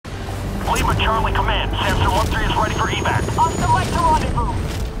Lima Charlie Command. Samson 1-3 is ready for evac. On the way to rendezvous.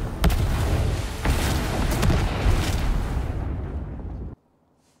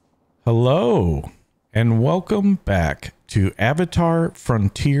 Hello, and welcome back to Avatar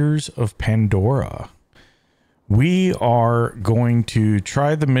Frontiers of Pandora. We are going to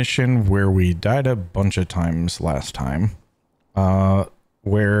try the mission where we died a bunch of times last time,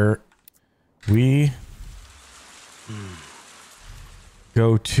 where we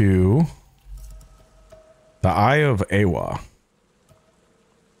go to the Eye of Awa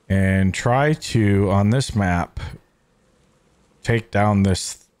and try to, on this map, take down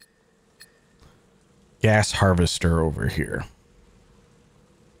this gas harvester over here.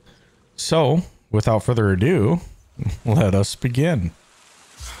 So, without further ado, let us begin.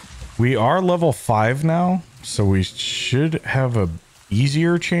 We are level 5 now, so we should have a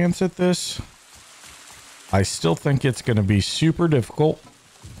easier chance at this. I still think it's going to be super difficult.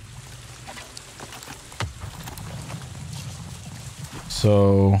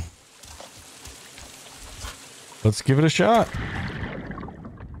 So, let's give it a shot.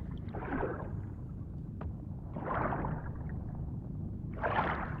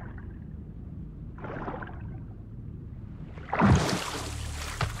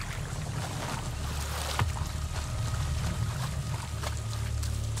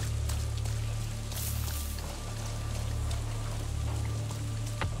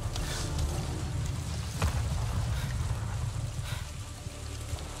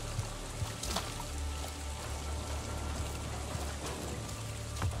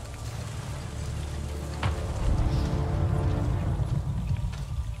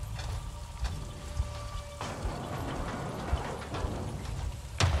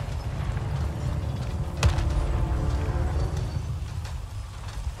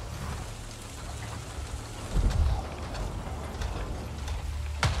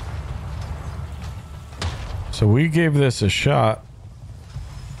 So we gave this a shot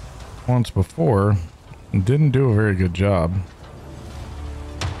once before and didn't do a very good job.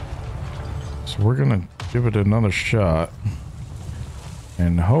 So we're gonna give it another shot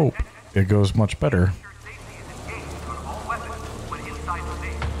and hope it goes much better.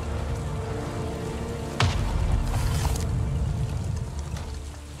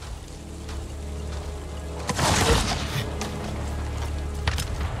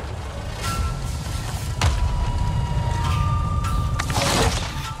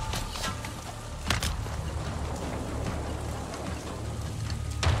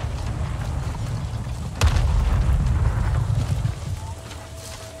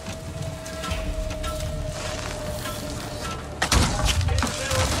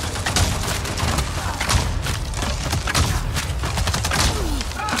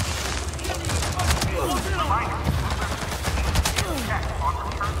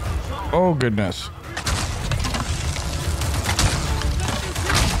 Oh goodness.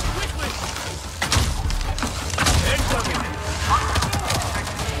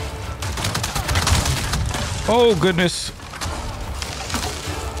 Oh goodness.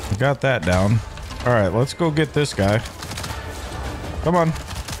 Got that down. All right, let's go get this guy. Come on.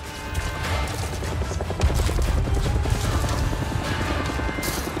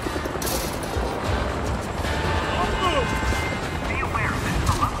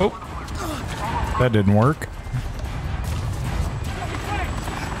 That didn't work.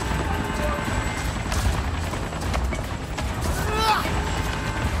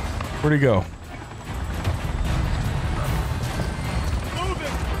 Where'd he go?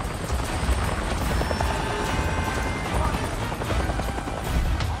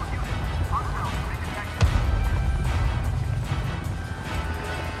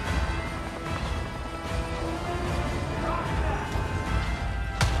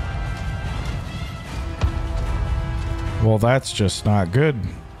 Well, that's just not good.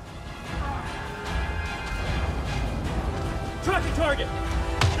 Tracking target.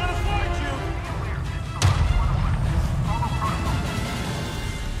 Gotta find you.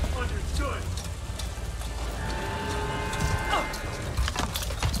 Understood.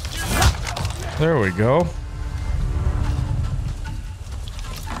 There we go.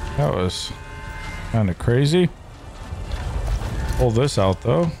 That was kind of crazy. Pull this out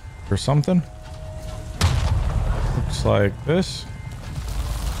though, or something. Looks like this.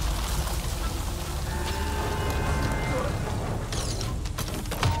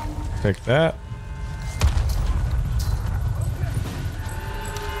 Take that.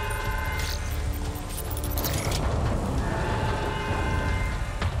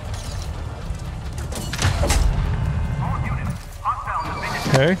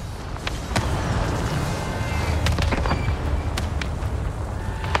 Okay.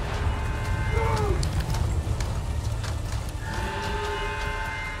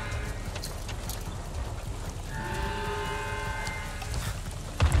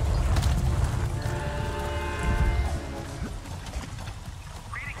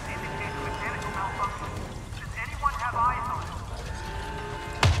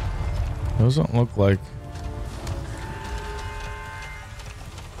 Doesn't look like.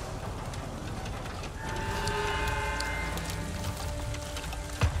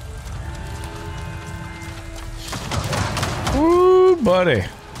 Ooh, buddy.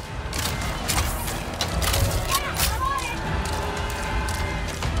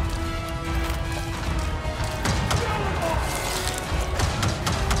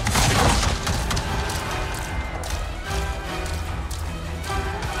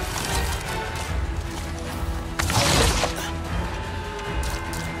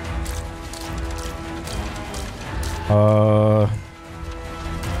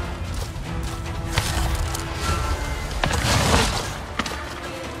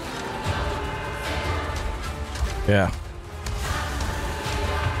 Yeah.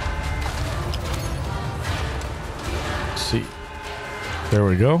 Let's see. There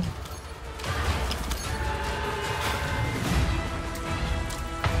we go.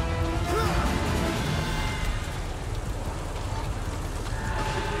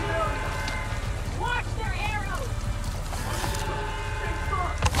 Watch their arrows!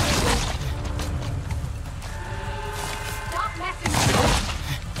 Stop messing with me!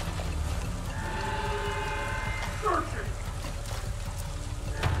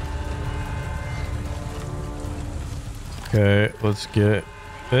 Okay, let's get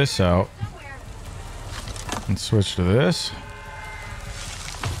this out and switch to this.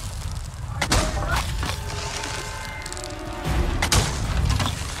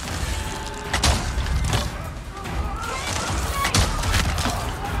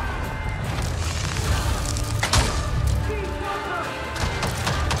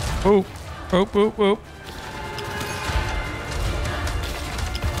 Oh, oh, oh, oh.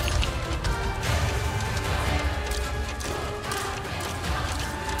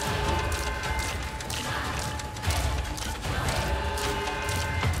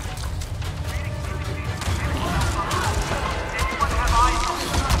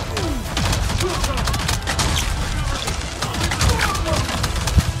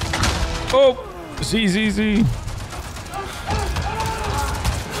 Oh, Z.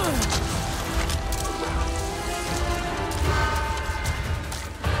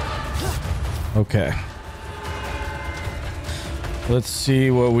 Okay. Let's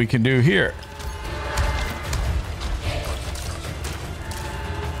see what we can do here.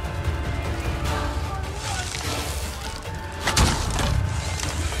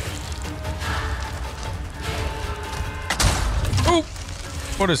 Oh,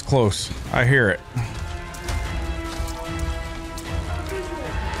 what is close? I hear it.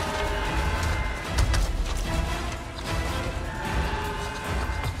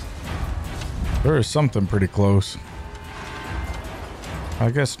 There is something pretty close.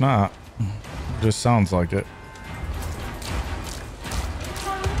 I guess not. Just sounds like it.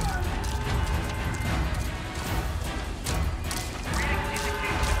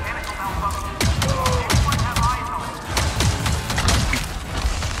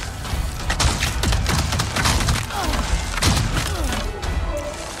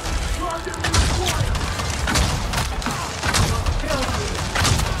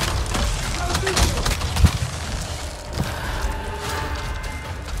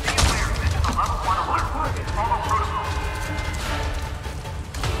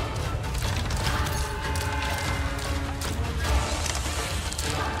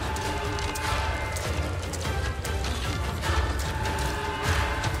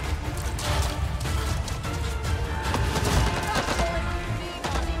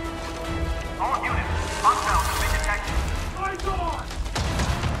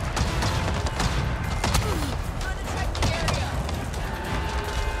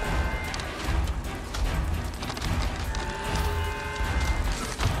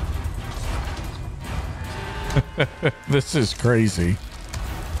 This is crazy.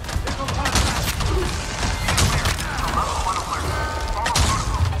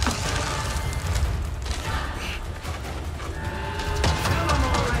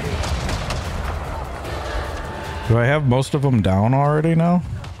 Do I have most of them down already now?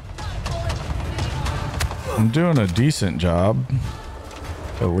 I'm doing a decent job,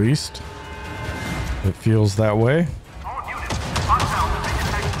 at least. It feels that way.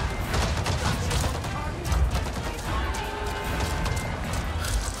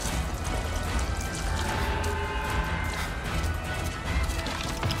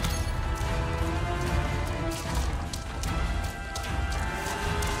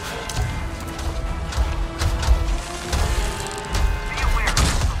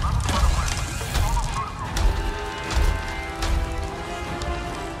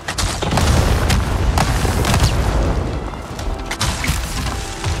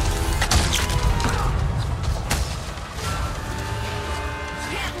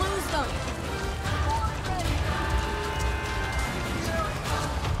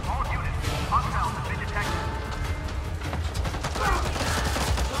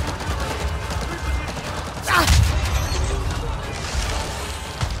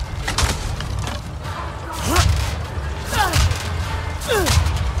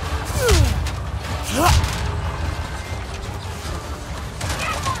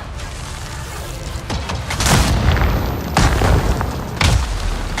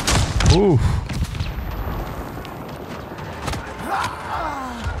 Ooh.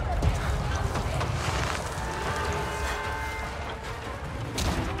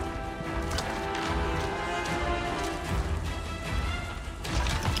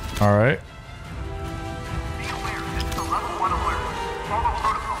 All right. Be aware, this is a level 1 alert. Follow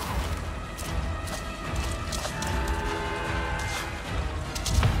protocol.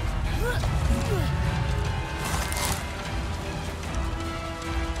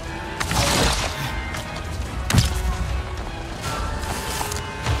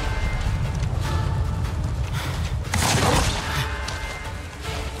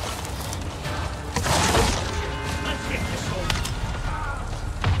 Let's get this over.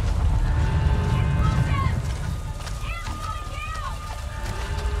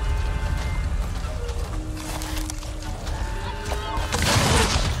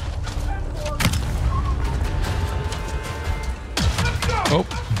 Oh.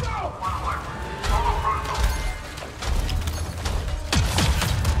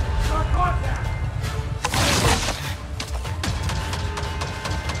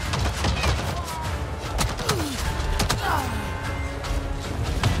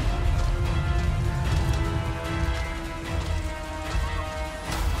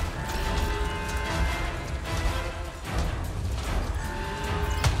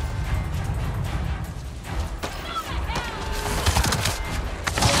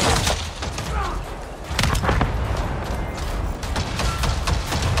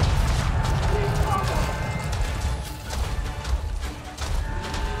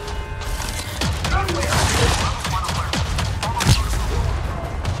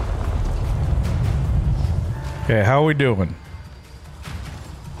 Okay, how are we doing?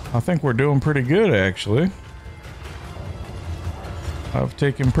 I think we're doing pretty good, actually. I've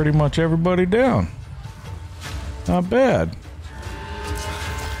taken pretty much everybody down. Not bad.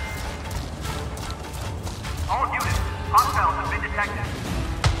 All units, hostiles have been detected.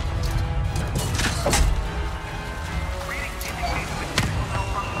 Reading indicates mechanical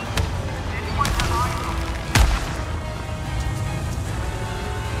malfunction. Does anyone have eyes on it?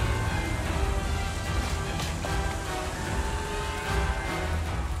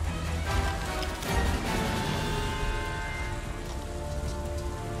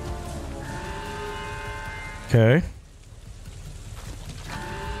 Okay.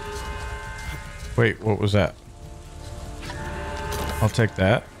 Wait, what was that? I'll take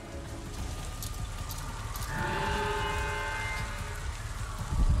that.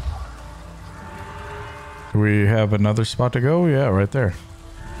 Do we have another spot to go? Yeah, right there.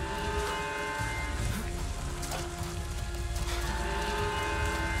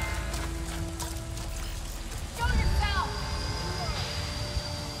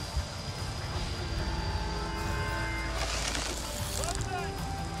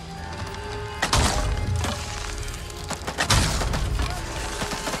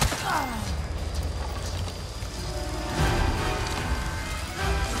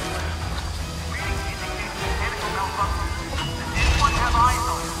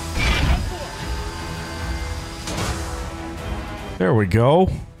 There we go.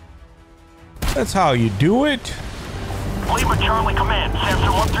 That's how you do it. Lima Charlie Command, Sensor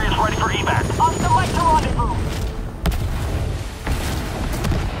 1-3 is ready for evac. On the way to rendezvous.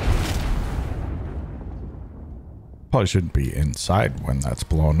 Probably shouldn't be inside when that's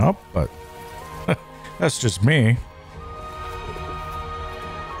blown up, but that's just me.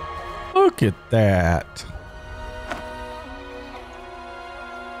 Look at that.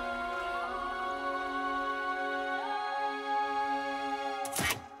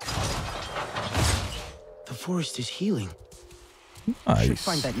 The forest is healing. Nice. Should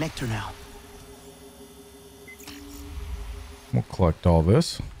find that nectar now. We'll collect all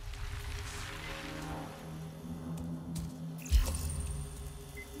this.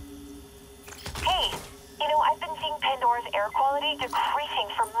 Hey, you know, I've been seeing Pandora's air quality decreasing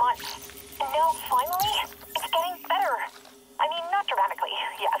for months. And now, finally, it's getting better. I mean, not dramatically,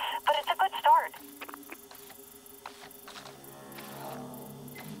 yes, but it's a good start.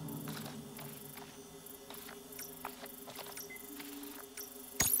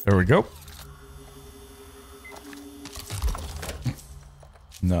 There we go.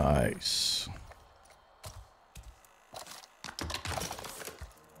 Nice.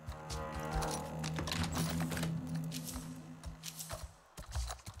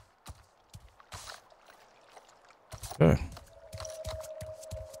 Okay.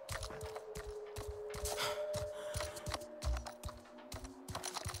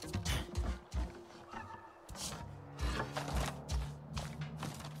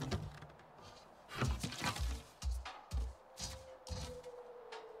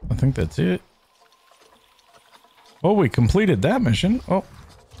 I think that's it. Oh, we completed that mission. Oh,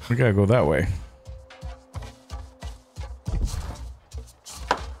 we gotta go that way.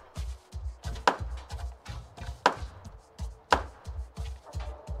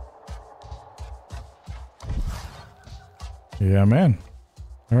 Yeah, man.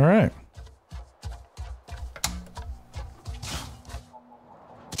 All right.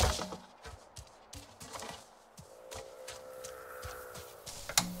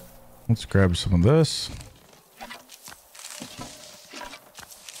 Let's grab some of this.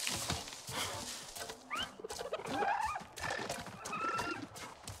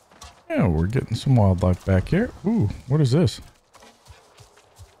 Yeah, we're getting some wildlife back here. Ooh, what is this?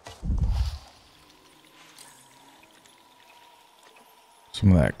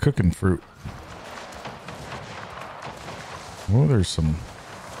 Some of that cooking fruit. Oh, there's some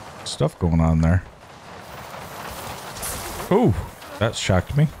stuff going on there. Oh, that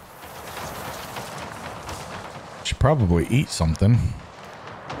shocked me. Should probably eat something.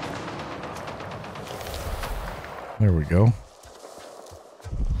 There we go.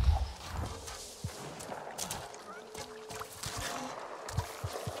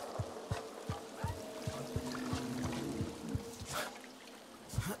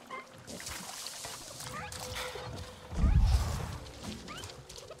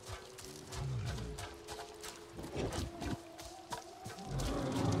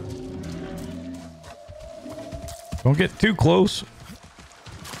 Don't get too close.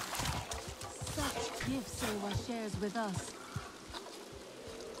 Such gifts Sewa shares with us.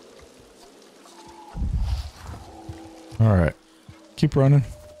 All right. Keep running.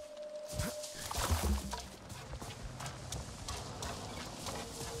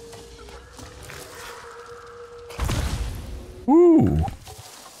 Woo.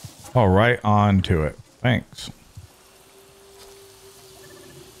 All right, on to it. Thanks.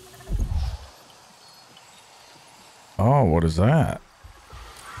 Oh, what is that?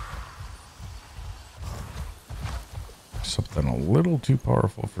 Something a little too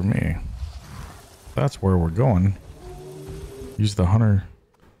powerful for me. That's where we're going. Use the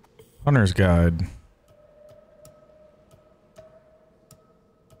hunter's guide.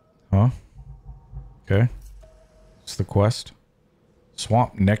 Huh? Okay. It's the quest.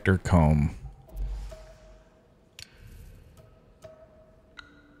 Swamp nectar comb.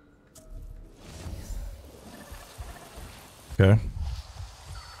 Okay.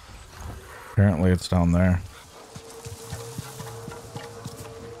 Apparently it's down there.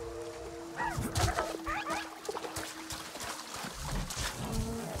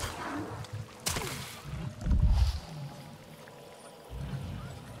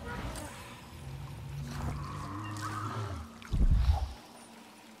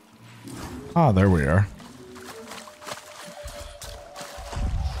 Ah, there we are.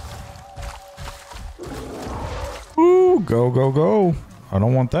 Ooh, go, go, go. I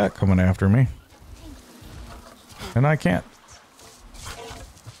don't want that coming after me. And I can't.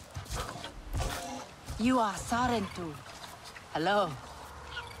 You are Sarentu. Hello.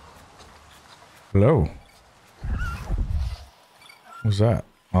 Hello. What's that?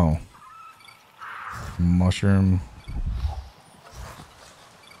 Oh. Mushroom.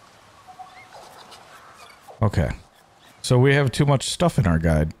 Okay. So we have too much stuff in our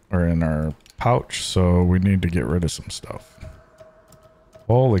guide, or in our pouch, so we need to get rid of some stuff.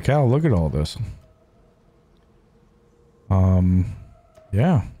 Holy cow, look at all this.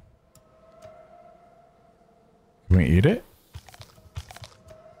 Yeah. Can we eat it?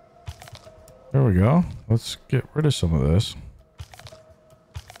 There we go. Let's get rid of some of this.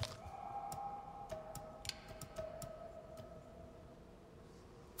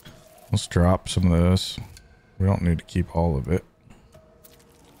 Let's drop some of this. We don't need to keep all of it.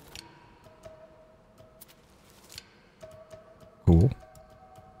 Cool.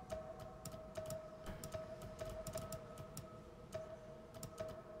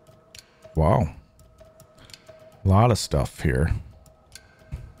 Wow. A lot of stuff here.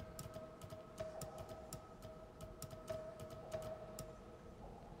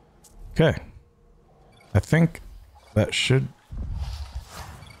 Okay. I think that should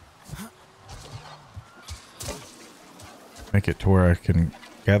make it to where I can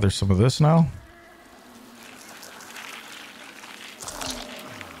gather some of this now.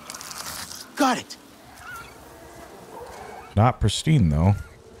 Got it. Not pristine though.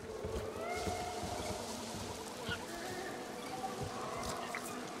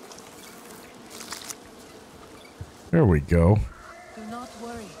 There we go. Do not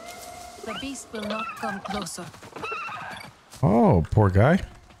worry. The beast will not come closer. Oh, poor guy.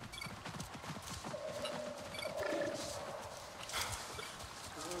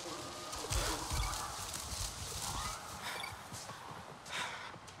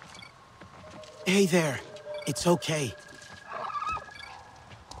 Hey there. It's okay.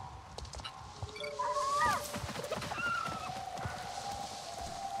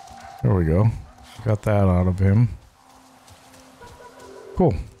 There we go. Got that out of him.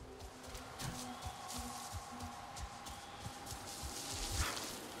 Cool.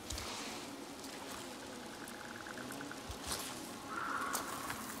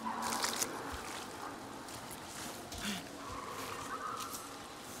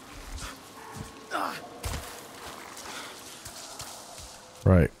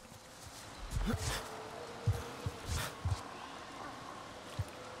 Right.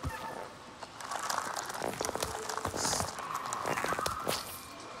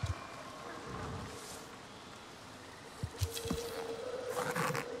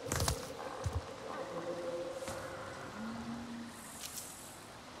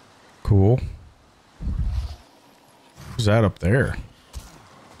 Cool. Who's that up there?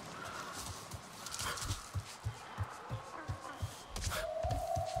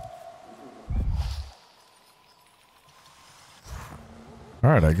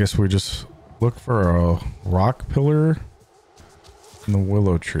 Alright, I guess we just look for a rock pillar in the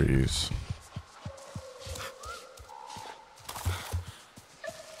willow trees.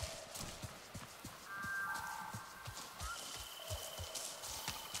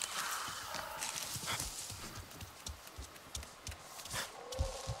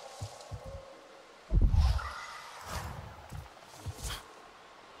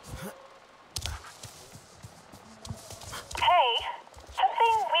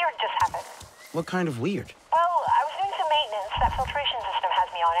 What kind of weird? Well, I was doing some maintenance. That filtration system has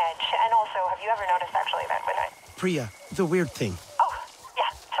me on edge. And also, have you ever noticed actually that when I... Priya, the weird thing. Oh, yeah,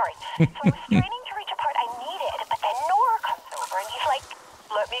 sorry. So I was straining to reach a part I needed, but then Nora comes over and he's like,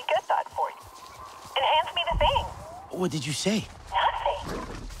 let me get that for you. And hands me the thing. What did you say? Nothing.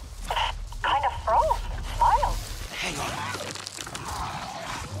 Just kind of froze and smiled. Hang on.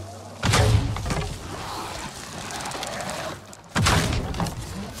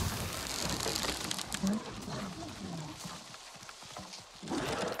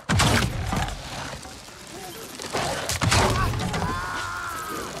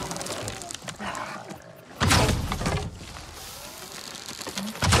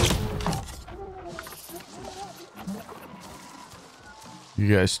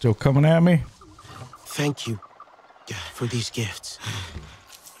 You guys still coming at me? Thank you for these gifts.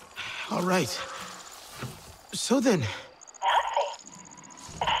 All right. So then, Nothing.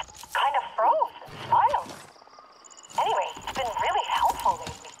 Just kind of froze and smiled. Anyway, it's been really helpful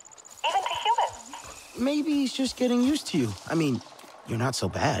lately. Even to humans. maybe he's just getting used to you. I mean, you're not so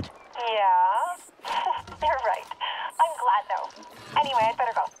bad. Yeah. You're right. I'm glad, though. Anyway, I'd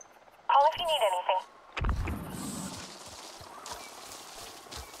better go. Call if you need anything.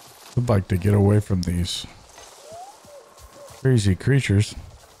 I'd like to get away from these crazy creatures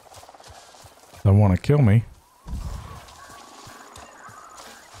that want to kill me.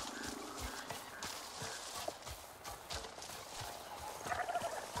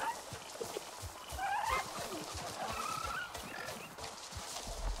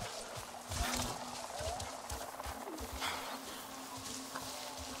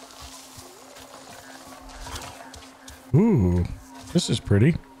 Ooh, this is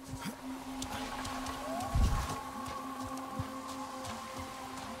pretty.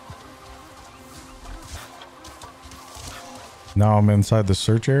 Now I'm inside the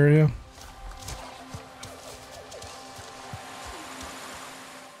search area.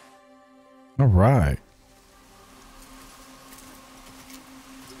 All right.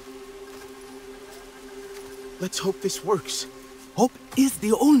 Let's hope this works. Hope is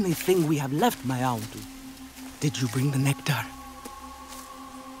the only thing we have left, my Audu. Did you bring the nectar?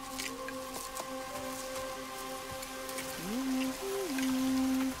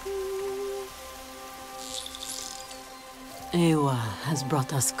 Ewa has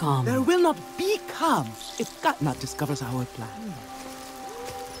brought us calm. There will not be calm if Katna discovers our plan.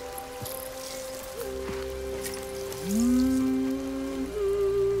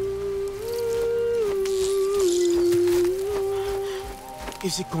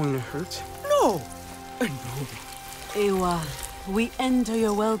 Is it going to hurt? No! No. Ewa, we enter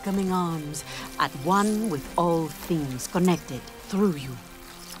your welcoming arms, at one with all things connected through you.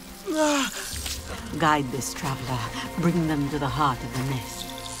 Guide this traveler, bring them to the heart of the nest.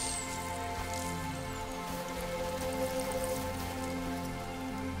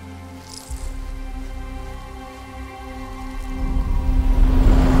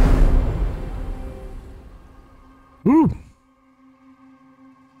 Ooh.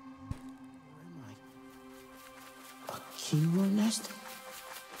 Quinoa nest?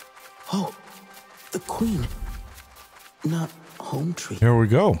 Oh, queen. Not home tree. Here we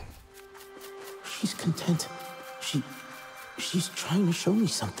go. She's content. She's trying to show me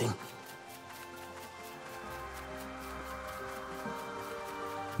something.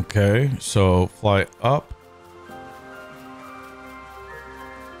 Okay, so fly up.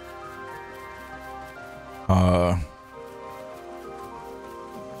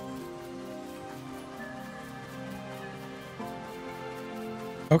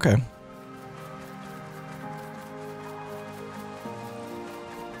 Okay.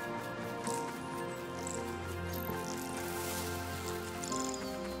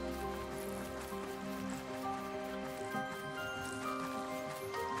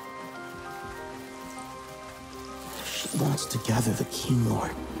 She wants to gather the King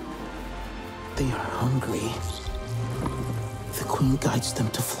Lord. They are hungry. The queen guides them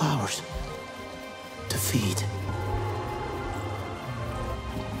to flowers. To feed.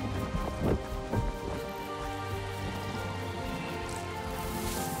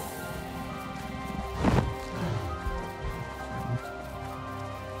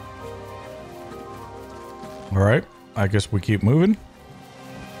 All right. I guess we keep moving.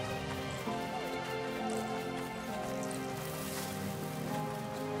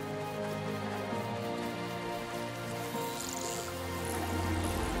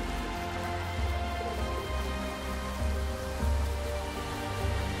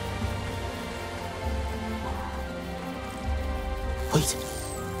 Wait.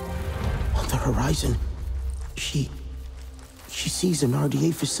 On the horizon, she sees an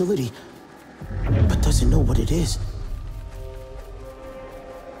RDA facility, but doesn't know what it is.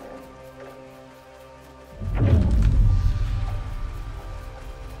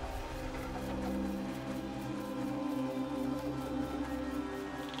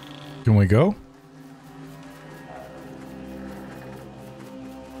 Can we go?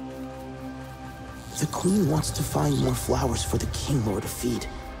 The queen wants to find more flowers for the King Lord to feed.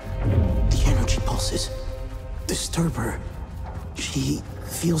 The energy pulses disturb her. She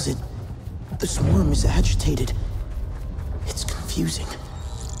feels it. The swarm is agitated. It's confusing.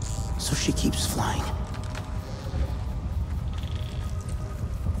 So she keeps flying.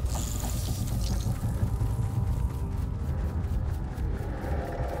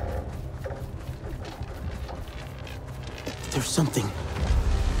 There's something.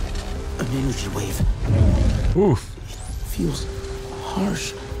 An energy wave. Oof. It feels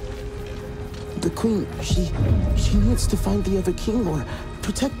harsh. The queen, she needs to find the other King Lord,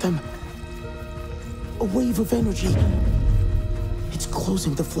 protect them. A wave of energy. It's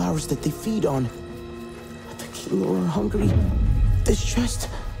closing the flowers that they feed on. The King Lord are hungry, distressed.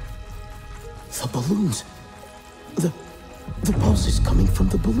 The balloons. The pulse is coming from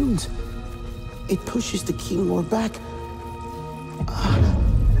the balloons. It pushes the King Lord back.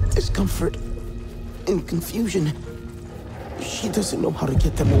 Discomfort and confusion. She doesn't know how to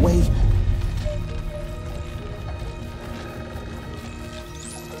get them away.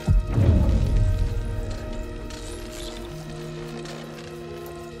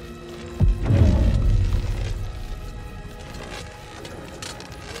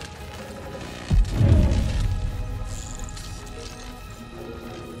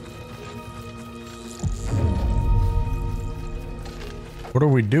 What are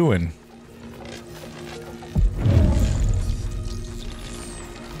we doing?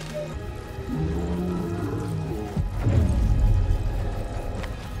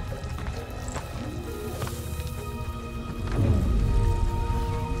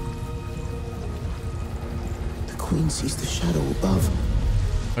 The queen sees the shadow above.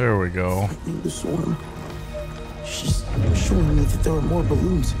 There we go. Frightening the swarm. She's showing me that there are more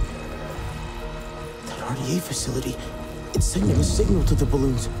balloons. That RDA facility. It's sending a signal to the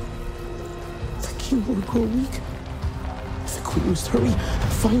balloons. The King will grow weak. The queen must hurry,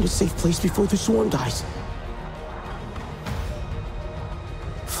 find a safe place before the swarm dies.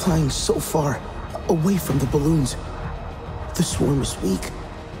 Flying so far, away from the balloons. The swarm is weak.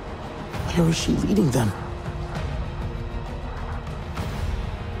 Where is she leading them?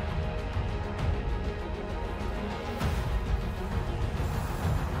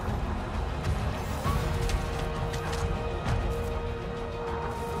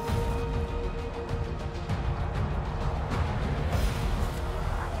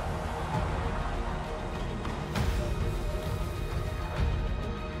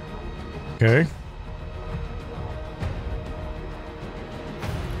 Okay.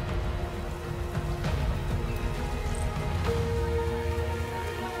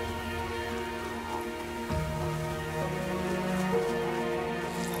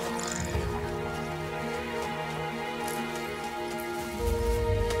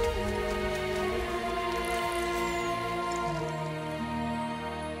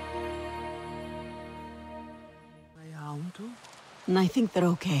 And I think they're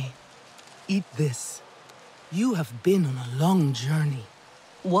okay. Eat this. You have been on a long journey.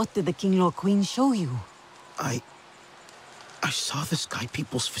 What did the King Lord Queen show you? I saw the Sky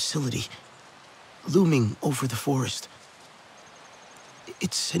People's facility looming over the forest.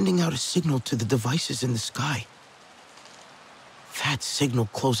 It's sending out a signal to the devices in the sky. That signal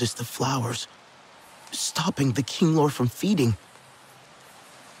closes the flowers, stopping the King Lord from feeding.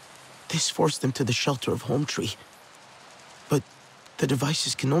 This forced them to the shelter of Home Tree. But the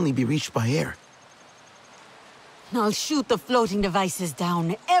devices can only be reached by air. I'll shoot the floating devices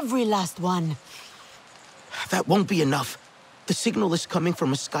down, every last one. That won't be enough. The signal is coming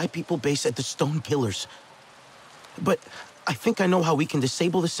from a Sky People base at the Stone Pillars. But I think I know how we can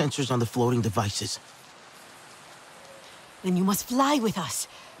disable the sensors on the floating devices. Then you must fly with us,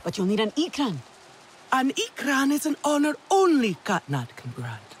 but you'll need an Ikran. An Ikran is an honor only Katnat can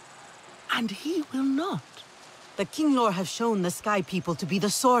grant. And he will not. The King Lord have shown the Sky People to be the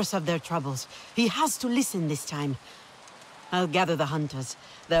source of their troubles. He has to listen this time. I'll gather the hunters.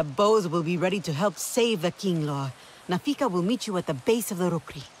 Their bows will be ready to help save the King Lord. Nafika will meet you at the base of the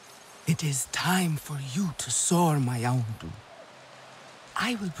Rukri. It is time for you to soar, my Aundu.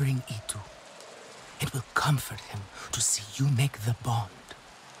 I will bring Itu. It will comfort him to see you make the bond.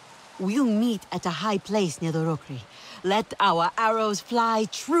 We'll meet at a high place near the Rukri. Let our arrows fly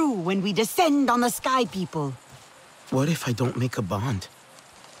true when we descend on the Sky People. What if I don't make a bond?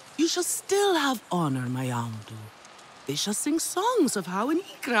 You shall still have honor, my Aundu. They shall sing songs of how an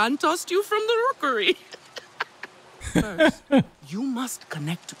Ikran tossed you from the rookery. First, you must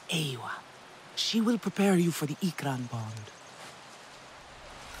connect to Ewa. She will prepare you for the Ikran bond.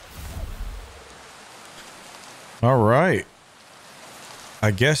 All right.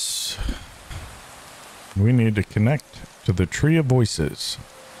 I guess we need to connect to the Tree of Voices.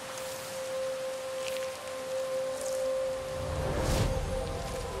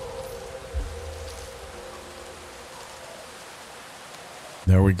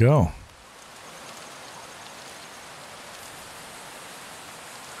 There we go.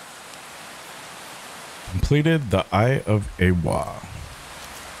 Completed the Eye of Ewa.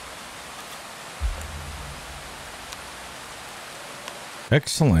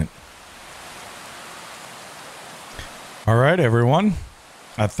 Excellent. All right, everyone.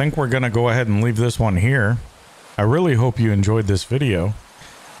 I think we're going to go ahead and leave this one here. I really hope you enjoyed this video.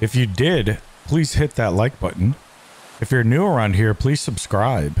 If you did, please hit that like button. If you're new around here, please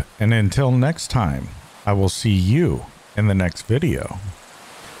subscribe. And until next time, I will see you in the next video.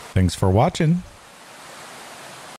 Thanks for watching.